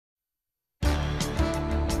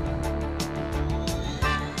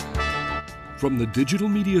from the Digital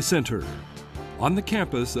Media Center on the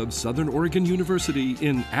campus of Southern Oregon University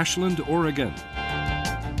in Ashland, Oregon.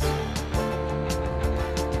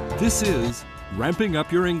 This is Ramping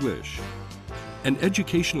Up Your English, an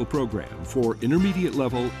educational program for intermediate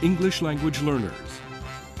level English language learners.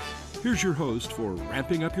 Here's your host for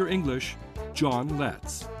Ramping Up Your English, John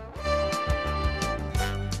Letz.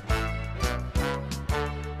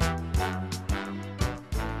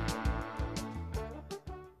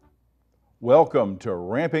 Welcome to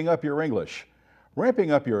Ramping Up Your English.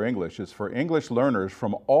 Ramping Up Your English is for English learners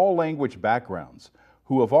from all language backgrounds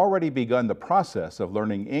who have already begun the process of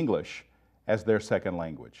learning English as their second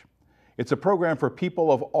language. It's a program for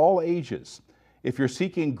people of all ages. If you're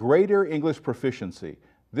seeking greater English proficiency,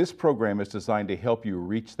 this program is designed to help you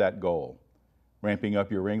reach that goal. Ramping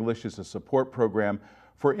Up Your English is a support program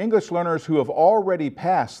for English learners who have already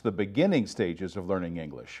passed the beginning stages of learning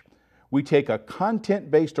English. We take a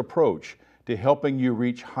content-based approach to helping you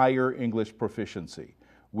reach higher English proficiency.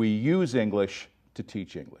 We use English to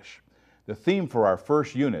teach English. The theme for our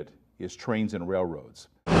first unit is trains and railroads.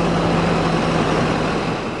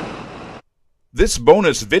 This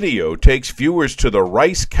bonus video takes viewers to the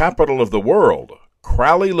rice capital of the world,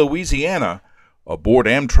 Crowley, Louisiana, aboard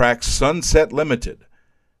Amtrak's Sunset Limited.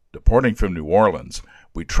 Departing from New Orleans,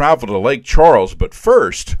 we travel to Lake Charles, but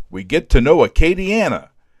first we get to know Acadiana.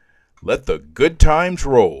 Let the good times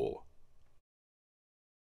roll.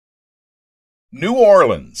 New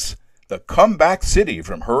Orleans, the comeback city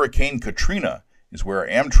from Hurricane Katrina, is where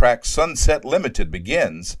Amtrak's Sunset Limited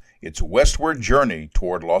begins its westward journey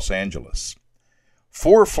toward Los Angeles.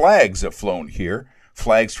 4 flags have flown here,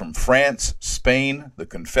 flags from France, Spain, the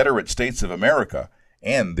Confederate States of America,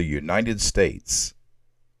 and the United States.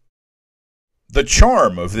 The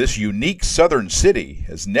charm of this unique southern city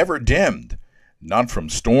has never dimmed, not from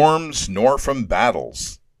storms nor from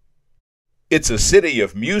battles. It's a city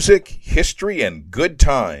of music, history, and good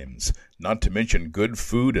times, not to mention good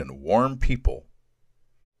food and warm people.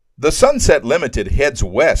 The Sunset Limited heads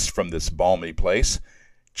west from this balmy place,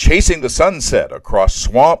 chasing the sunset across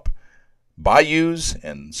swamp, bayous,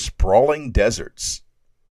 and sprawling deserts.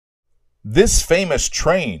 This famous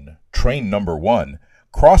train, train number 1,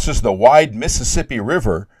 crosses the wide Mississippi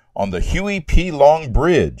River on the Huey P. Long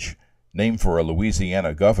Bridge, named for a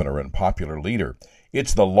Louisiana governor and popular leader.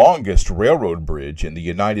 It's the longest railroad bridge in the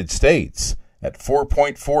United States at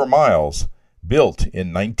 4.4 miles, built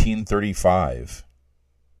in 1935.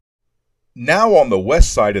 Now on the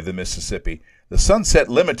west side of the Mississippi, the Sunset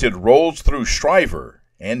Limited rolls through Shriver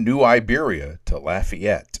and New Iberia to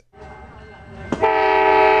Lafayette.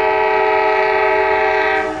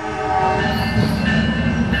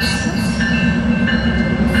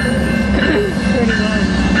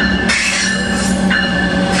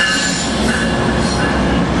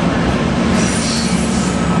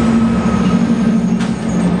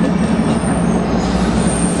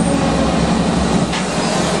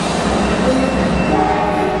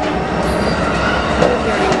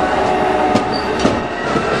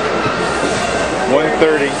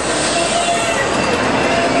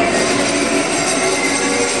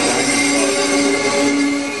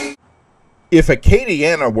 If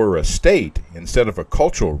Acadiana were a state instead of a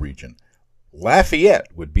cultural region, Lafayette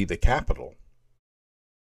would be the capital.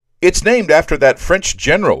 It's named after that French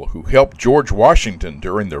general who helped George Washington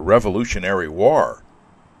during the Revolutionary War.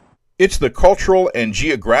 It's the cultural and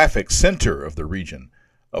geographic center of the region,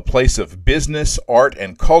 a place of business, art,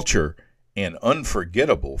 and culture, and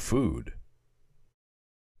unforgettable food.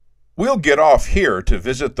 We'll get off here to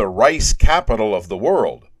visit the rice capital of the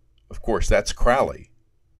world. Of course, that's Crowley.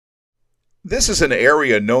 This is an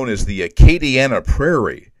area known as the Acadiana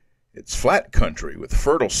Prairie. It's flat country with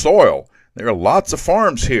fertile soil. There are lots of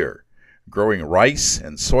farms here, growing rice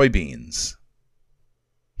and soybeans.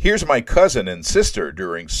 Here's my cousin and sister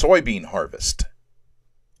during soybean harvest.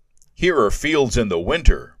 Here are fields in the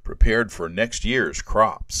winter, prepared for next year's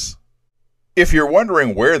crops. If you're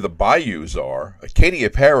wondering where the bayous are, Acadia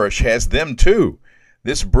Parish has them too.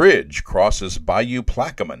 This bridge crosses Bayou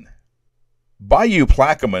Plaquemine. Bayou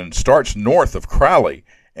Plaquemine starts north of Crowley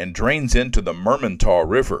and drains into the Mermentau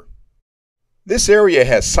River. This area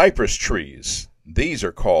has cypress trees. These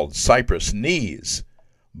are called cypress knees.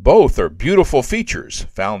 Both are beautiful features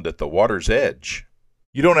found at the water's edge.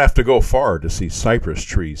 You don't have to go far to see cypress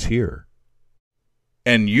trees here.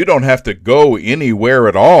 And you don't have to go anywhere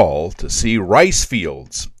at all to see rice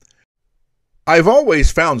fields. I've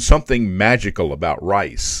always found something magical about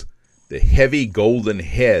rice. The heavy golden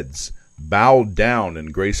heads bowed down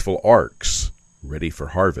in graceful arcs, ready for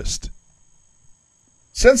harvest.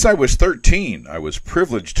 Since I was 13, I was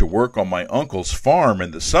privileged to work on my uncle's farm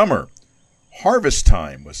in the summer. Harvest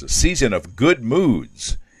time was a season of good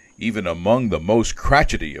moods, even among the most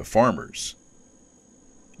crotchety of farmers.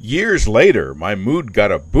 Years later, my mood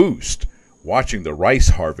got a boost watching the rice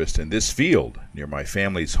harvest in this field near my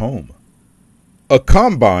family's home. A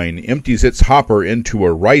combine empties its hopper into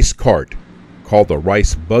a rice cart, called the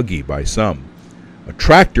rice buggy by some. A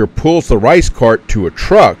tractor pulls the rice cart to a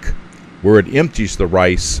truck where it empties the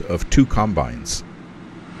rice of 2 combines.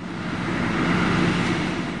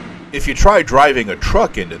 If you try driving a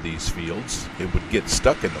truck into these fields, it would get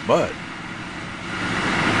stuck in the mud.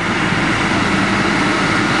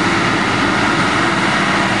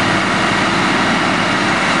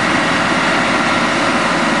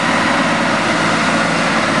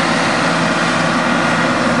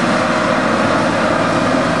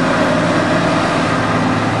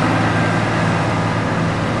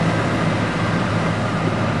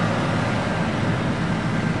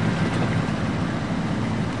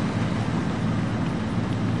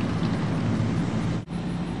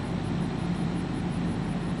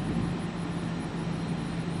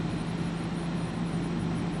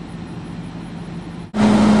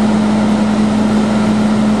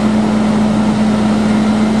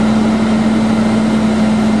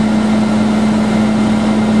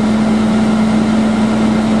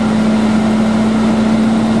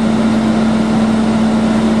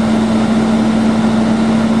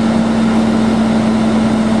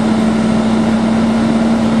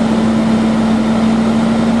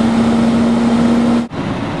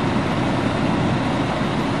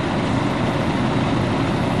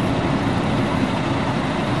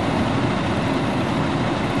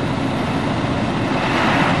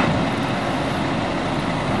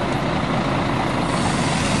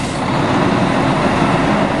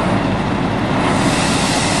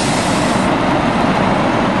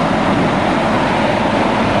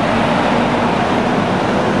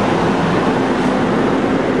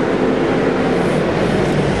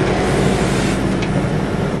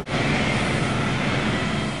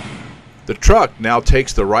 The truck now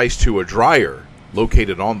takes the rice to a dryer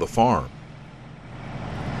located on the farm.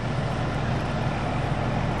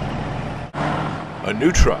 A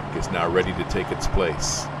new truck is now ready to take its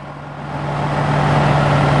place.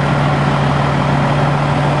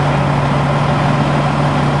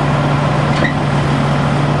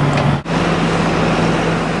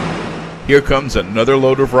 Here comes another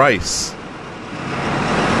load of rice.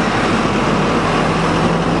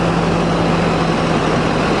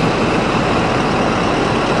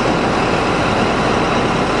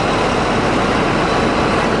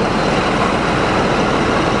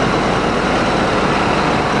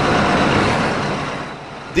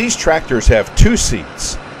 These tractors have 2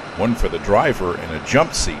 seats, one for the driver and a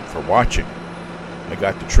jump seat for watching. I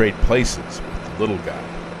got to trade places with the little guy.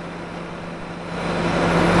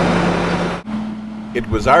 It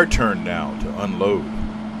was our turn now to unload.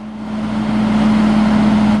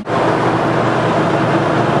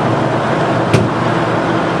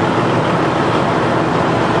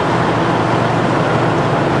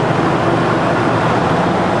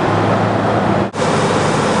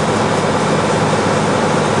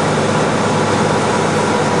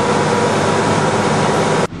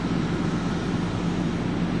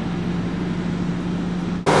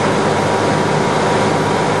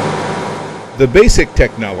 The basic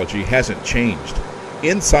technology hasn't changed.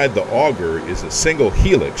 Inside the auger is a single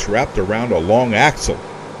helix wrapped around a long axle,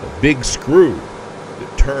 a big screw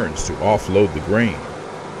that turns to offload the grain.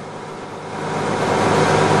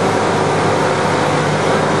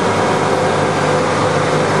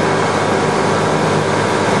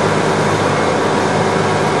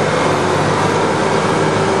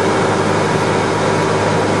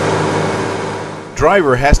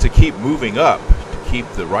 Driver has to keep moving up to keep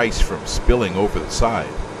the rice from spilling over the side.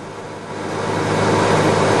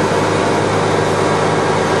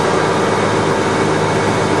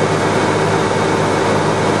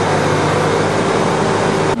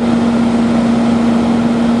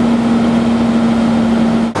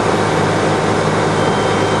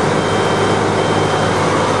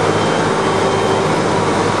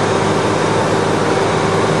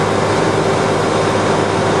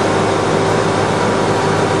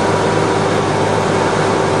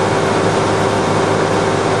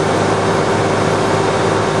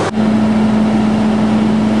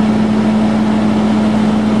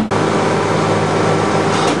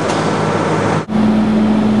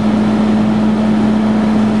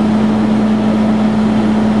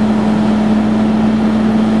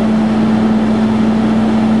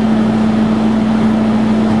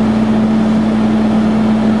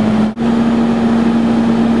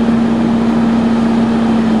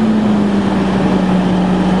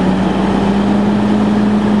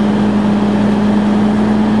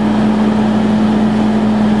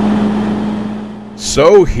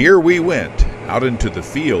 So here we went, out into the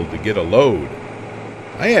field to get a load.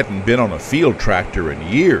 I hadn't been on a field tractor in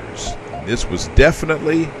years, and this was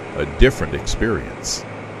definitely a different experience.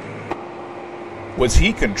 Was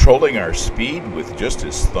he controlling our speed with just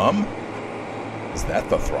his thumb? Is that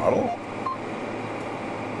the throttle?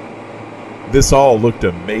 This all looked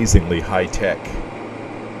amazingly high-tech.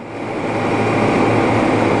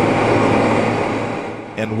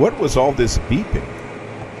 And what was all this beeping?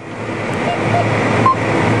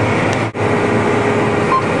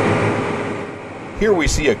 Here we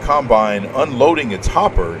see a combine unloading its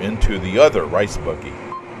hopper into the other rice buggy.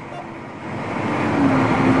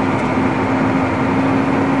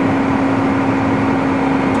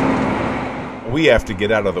 We have to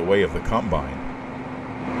get out of the way of the combine.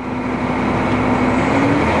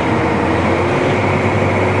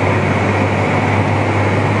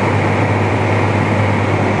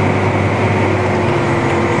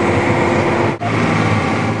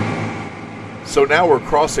 So now we're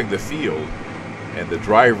crossing the field, and the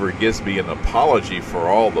driver gives me an apology for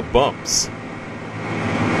all the bumps.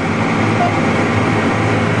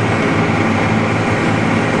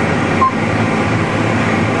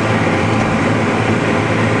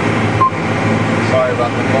 Sorry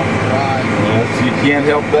about the bumpy ride. Yes, you can't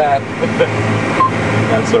help that.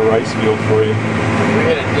 That's a rice field for you. We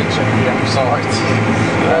hit a ditch up here, I'm sorry.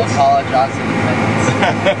 I apologize in advance.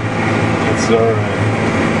 It's alright.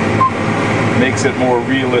 Makes it more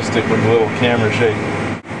realistic with a little camera shake.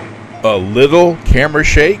 A little camera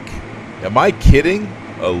shake? Am I kidding?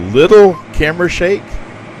 A little camera shake?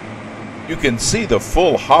 You can see the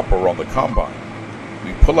full hopper on the combine.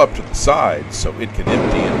 We pull up to the side so it can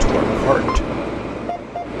empty into our cart.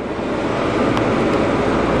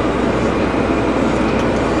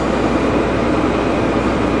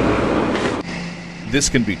 This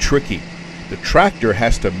can be tricky. The tractor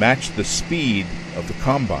has to match the speed of the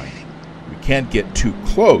combine. We can't get too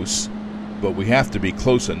close, but we have to be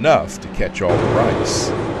close enough to catch all the rice.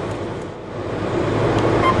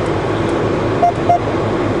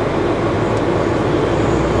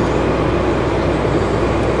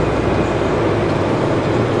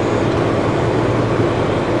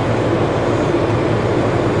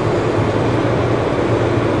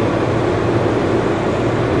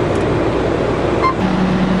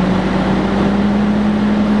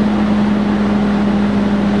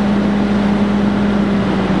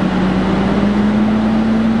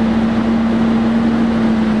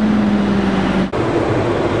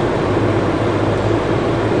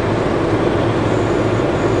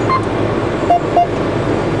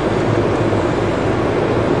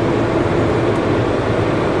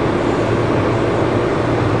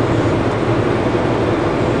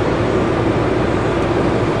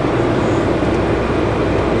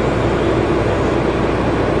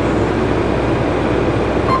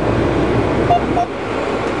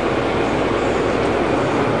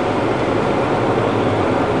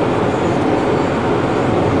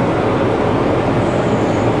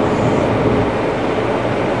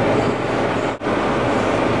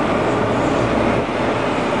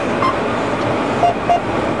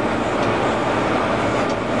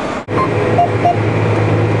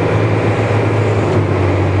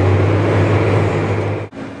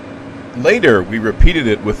 Later, we repeated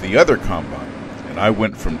it with the other combine, and I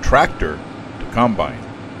went from tractor to combine.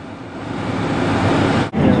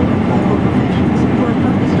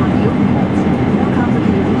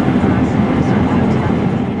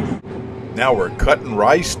 Now we're cutting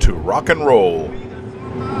rice to rock and roll.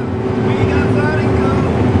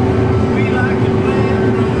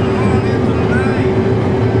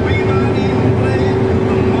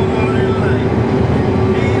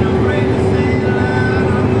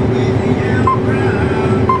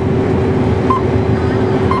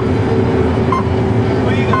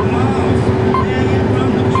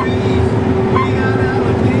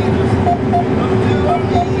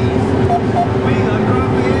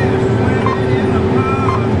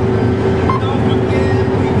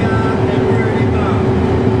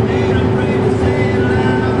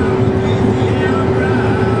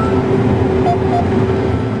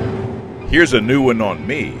 Here's a new one on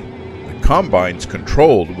me. The combine's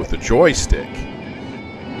controlled with a joystick.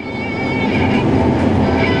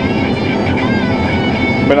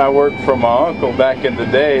 When I worked for my uncle back in the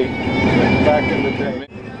day.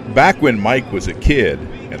 Back when Mike was a kid,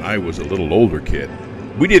 and I was a little older kid,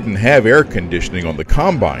 we didn't have air conditioning on the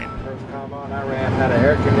combine. First combine I ran had an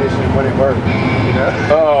air conditioning when it worked. You know?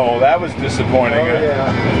 Oh, that was disappointing. Oh,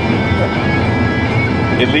 yeah.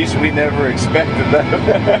 At least we never expected that.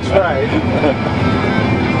 That's right.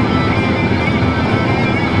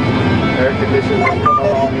 Air conditioning has come a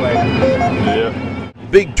long way. Yeah.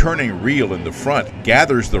 big turning reel in the front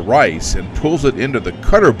gathers the rice and pulls it into the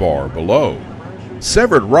cutter bar below.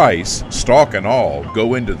 Severed rice, stalk and all,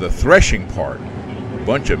 go into the threshing part, a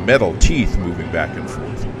bunch of metal teeth moving back and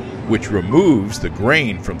forth, which removes the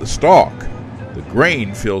grain from the stalk. The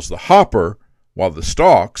grain fills the hopper, while the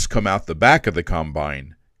stalks come out the back of the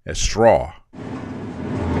combine as straw.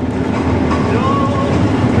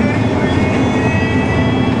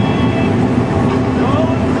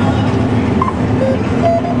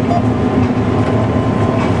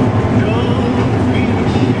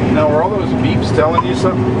 Now, are all those beeps telling you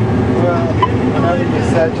something? Well, whenever you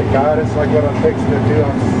set your guidance, like what I'm fixing to do,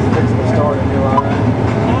 I'm fixing to start a new line.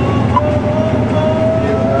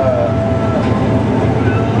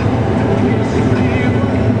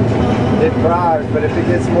 It drives, but if it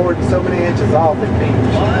gets more than so many inches off, it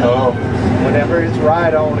beeps. Oh. Whenever it's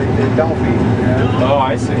right on, it don't beep. Oh,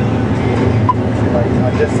 I see. Like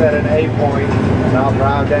I just set an A point, and I'll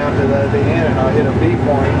drive down to the end, and I'll hit a B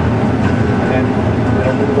point, and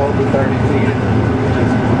it'll move over 30 feet.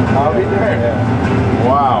 I'll be there. Yeah.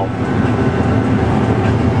 Wow.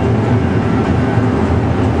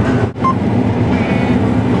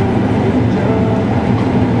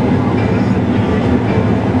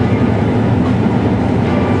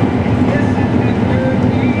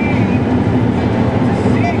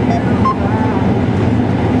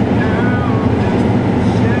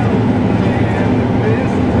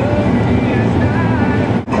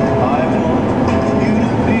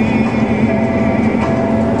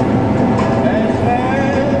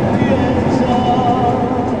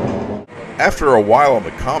 After a while on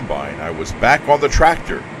the combine, I was back on the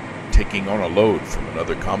tractor, taking on a load from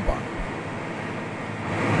another combine.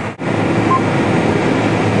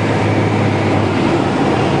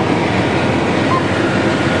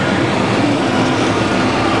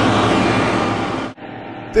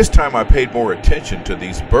 This time I paid more attention to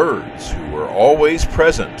these birds who were always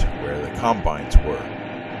present where the combines were.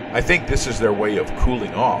 I think this is their way of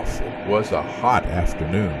cooling off. It was a hot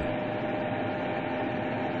afternoon.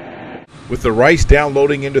 With the rice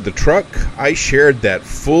downloading into the truck, I shared that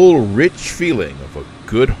full, rich feeling of a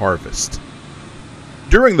good harvest.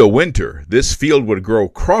 During the winter, this field would grow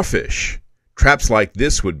crawfish. Traps like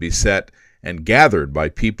this would be set and gathered by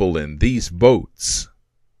people in these boats.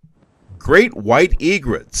 Great white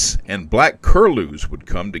egrets and black curlews would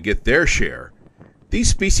come to get their share. These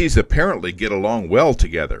species apparently get along well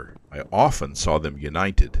together. I often saw them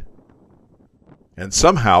united. And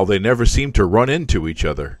somehow they never seem to run into each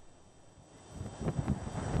other.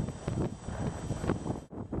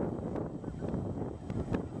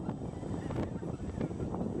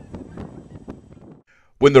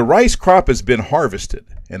 When the rice crop has been harvested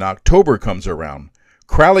and October comes around,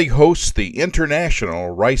 Crowley hosts the International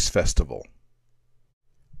Rice Festival.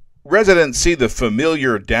 Residents see the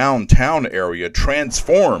familiar downtown area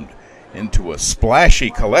transformed into a splashy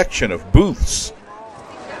collection of booths.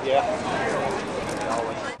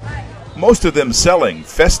 Most of them selling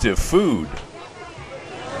festive food.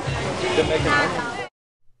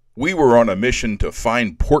 We were on a mission to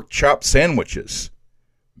find pork chop sandwiches.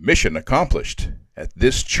 Mission accomplished at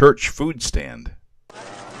this church food stand.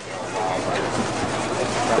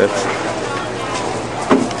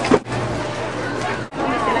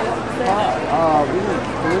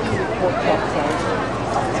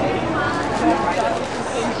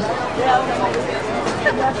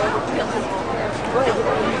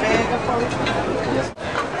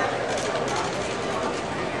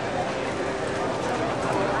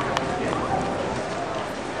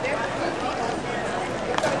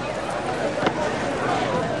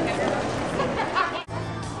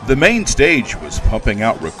 The main stage was pumping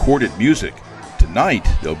out recorded music. Tonight,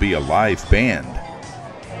 there'll be a live band.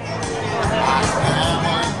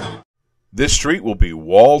 This street will be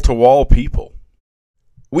wall-to-wall people.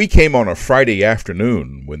 We came on a Friday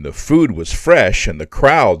afternoon when the food was fresh and the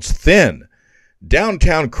crowds thin.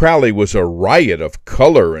 Downtown Crowley was a riot of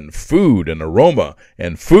color and food and aroma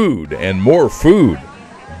and food and more food.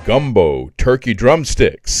 Gumbo, turkey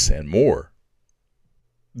drumsticks, and more.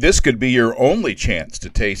 This could be your only chance to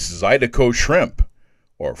taste Zydeco shrimp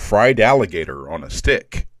or fried alligator on a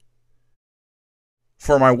stick.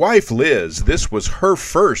 For my wife Liz, this was her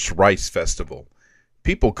first rice festival.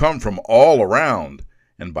 People come from all around,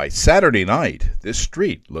 and by Saturday night, this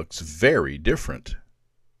street looks very different.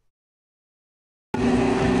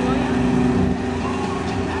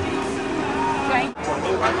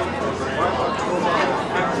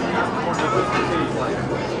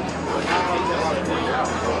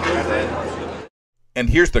 And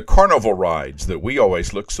here's the carnival rides that we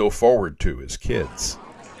always look so forward to as kids.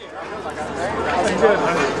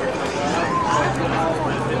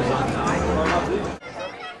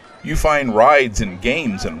 You find rides and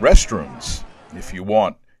games and restrooms. If you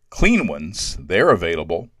want clean ones, they're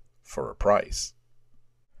available for a price.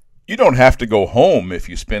 You don't have to go home if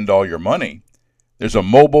you spend all your money. There's a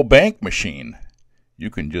mobile bank machine. You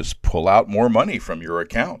can just pull out more money from your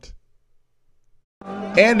account.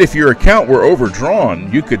 And if your account were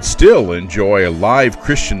overdrawn, you could still enjoy a live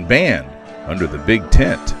Christian band under the big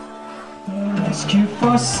tent. Ask you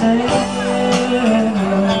for sale,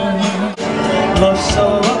 love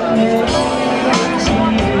so amazing.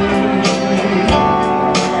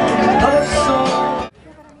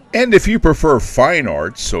 And if you prefer fine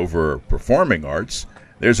arts over performing arts,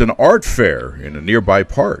 there's an art fair in a nearby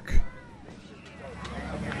park.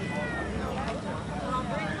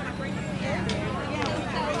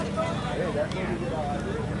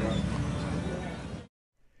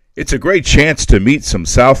 It's a great chance to meet some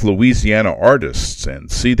South Louisiana artists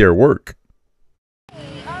and see their work.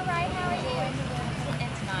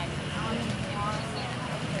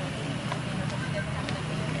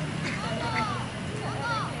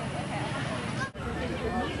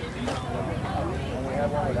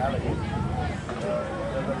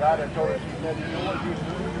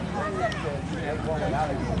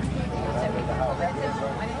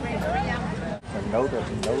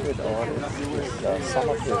 Noted artist. Some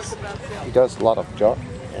of his, he does a lot of Jock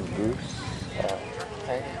and Bruce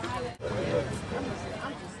painting.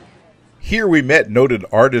 Here we met noted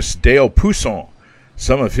artist Dale Poussin.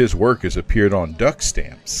 Some of his work has appeared on duck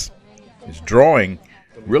stamps. His drawing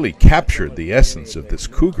really captured the essence of this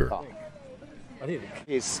cougar.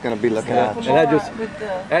 He's going to be looking at you. And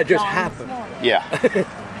that just happened. Yeah.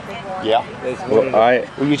 Yeah.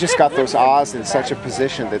 Well, you just got those eyes in such a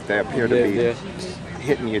position that they appear to be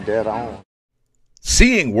hitting you dead on.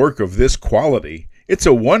 Seeing work of this quality, it's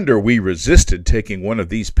a wonder we resisted taking one of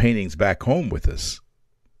these paintings back home with us.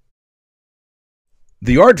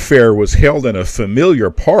 The art fair was held in a familiar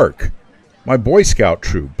park. My Boy Scout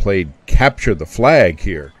troop played Capture the Flag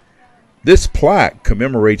here. This plaque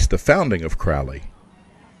commemorates the founding of Crowley.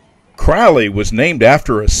 Crowley was named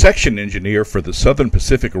after a section engineer for the Southern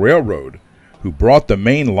Pacific Railroad who brought the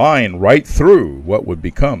main line right through what would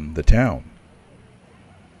become the town.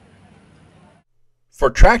 For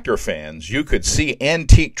tractor fans, you could see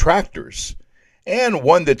antique tractors, and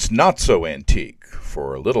one that's not so antique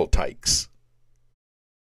for little tykes.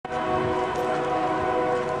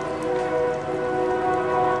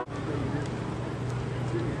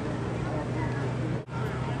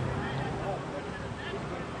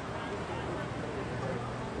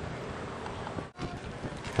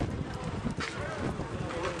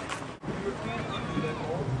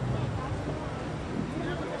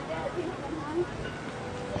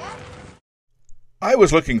 I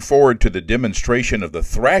was looking forward to the demonstration of the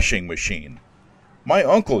thrashing machine. My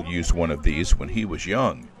uncle used one of these when he was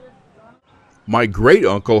young. My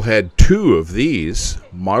great-uncle had 2 of these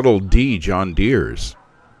Model D John Deeres.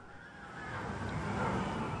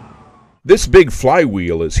 This big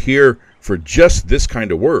flywheel is here for just this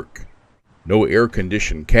kind of work. No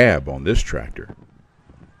air-conditioned cab on this tractor.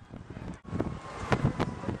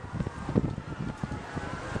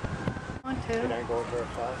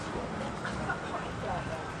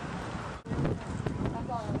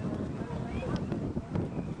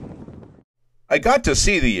 I got to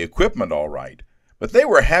see the equipment all right, but they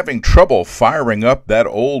were having trouble firing up that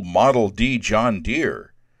old Model D John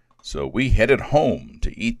Deere, so we headed home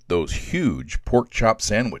to eat those huge pork chop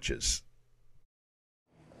sandwiches.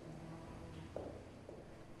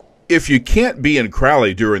 If you can't be in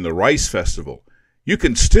Crowley during the Rice Festival, you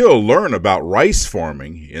can still learn about rice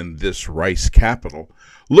farming in this rice capital.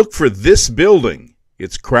 Look for this building.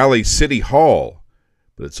 It's Crowley City Hall,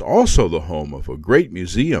 but it's also the home of a great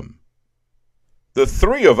museum. The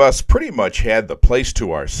 3 of us pretty much had the place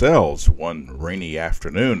to ourselves one rainy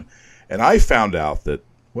afternoon, and I found out that,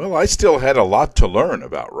 well, I still had a lot to learn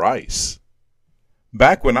about rice.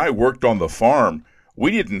 Back when I worked on the farm,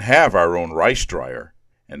 we didn't have our own rice dryer,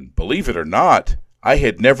 and believe it or not, I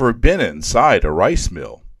had never been inside a rice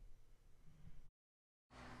mill.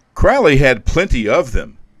 Crowley had plenty of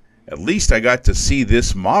them. At least I got to see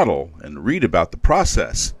this model and read about the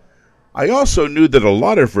process. I also knew that a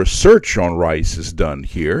lot of research on rice is done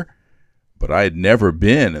here, but I had never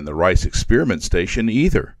been in the rice experiment station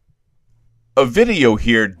either. A video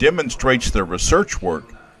here demonstrates the research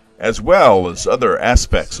work as well as other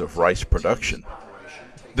aspects of rice production.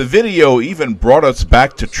 The video even brought us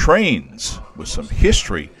back to trains with some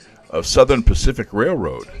history of Southern Pacific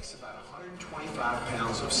Railroad. 125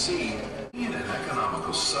 pounds of seed in an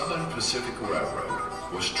economical Southern Pacific Railroad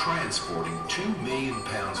was transporting 2 million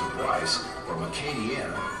pounds of rice from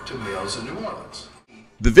Acadiana to mills in New Orleans.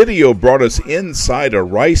 The video brought us inside a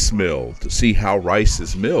rice mill to see how rice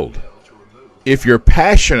is milled. If you're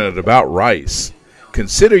passionate about rice,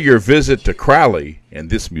 consider your visit to Crowley and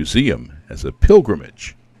this museum as a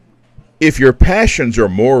pilgrimage. If your passions are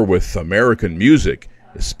more with American music,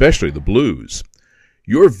 especially the blues,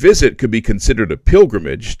 your visit could be considered a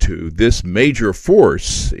pilgrimage to this major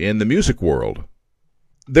force in the music world.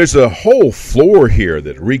 There's a whole floor here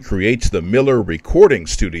that recreates the Miller recording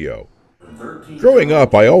studio. Growing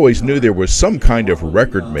up, I always knew there was some kind of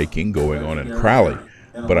record making going on in Crowley,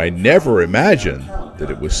 but I never imagined that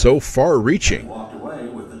it was so far-reaching.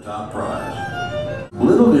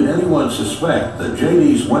 Little did anyone suspect that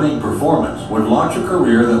JD's winning performance would launch a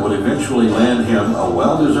career that would eventually land him a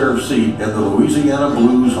well-deserved seat at the Louisiana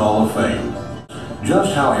Blues Hall of Fame.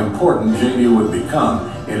 Just how important JD would become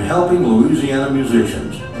in helping Louisiana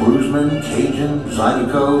musicians, bluesmen, Cajun,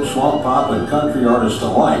 Zydeco, swamp pop, and country artists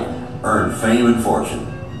alike earn fame and fortune.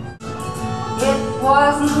 It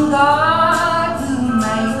wasn't God who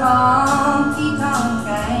made Honky Tonk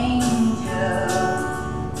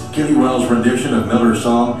Angel. Kitty Wells' rendition of Miller's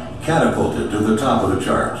song catapulted to the top of the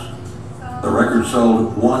charts. The record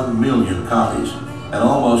sold 1 million copies, an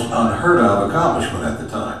almost unheard of accomplishment at the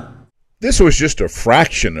time. This was just a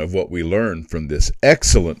fraction of what we learned from this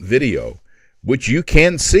excellent video, which you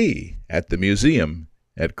can see at the museum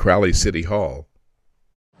at Crowley City Hall.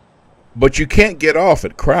 But you can't get off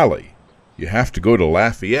at Crowley. You have to go to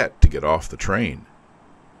Lafayette to get off the train.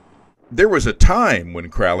 There was a time when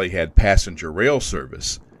Crowley had passenger rail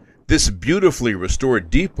service. This beautifully restored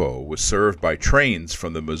depot was served by trains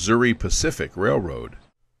from the Missouri Pacific Railroad.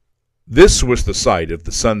 This was the site of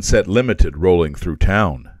the Sunset Limited rolling through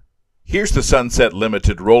town. Here's the Sunset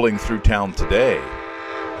Limited rolling through town today.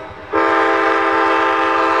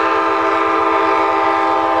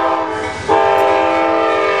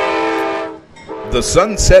 The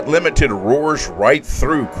Sunset Limited roars right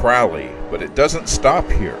through Crowley, but it doesn't stop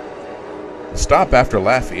here. The stop after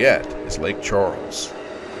Lafayette is Lake Charles.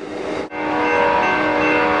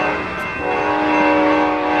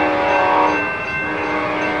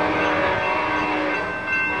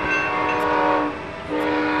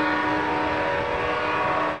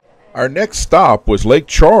 Our next stop was Lake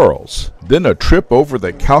Charles, then a trip over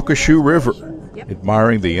the Calcasieu River,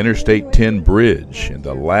 admiring the Interstate 10 bridge in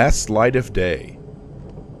the last light of day.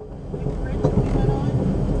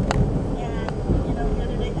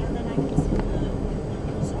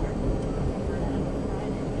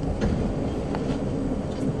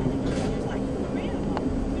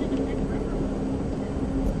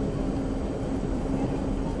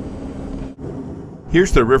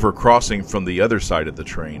 Here's the river crossing from the other side of the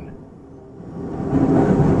train.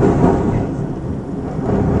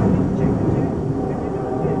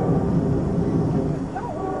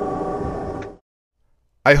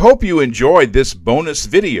 I hope you enjoyed this bonus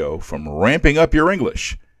video from Ramping Up Your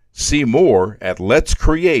English. See more at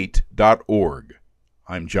letscreate.org.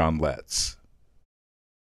 I'm John Letz.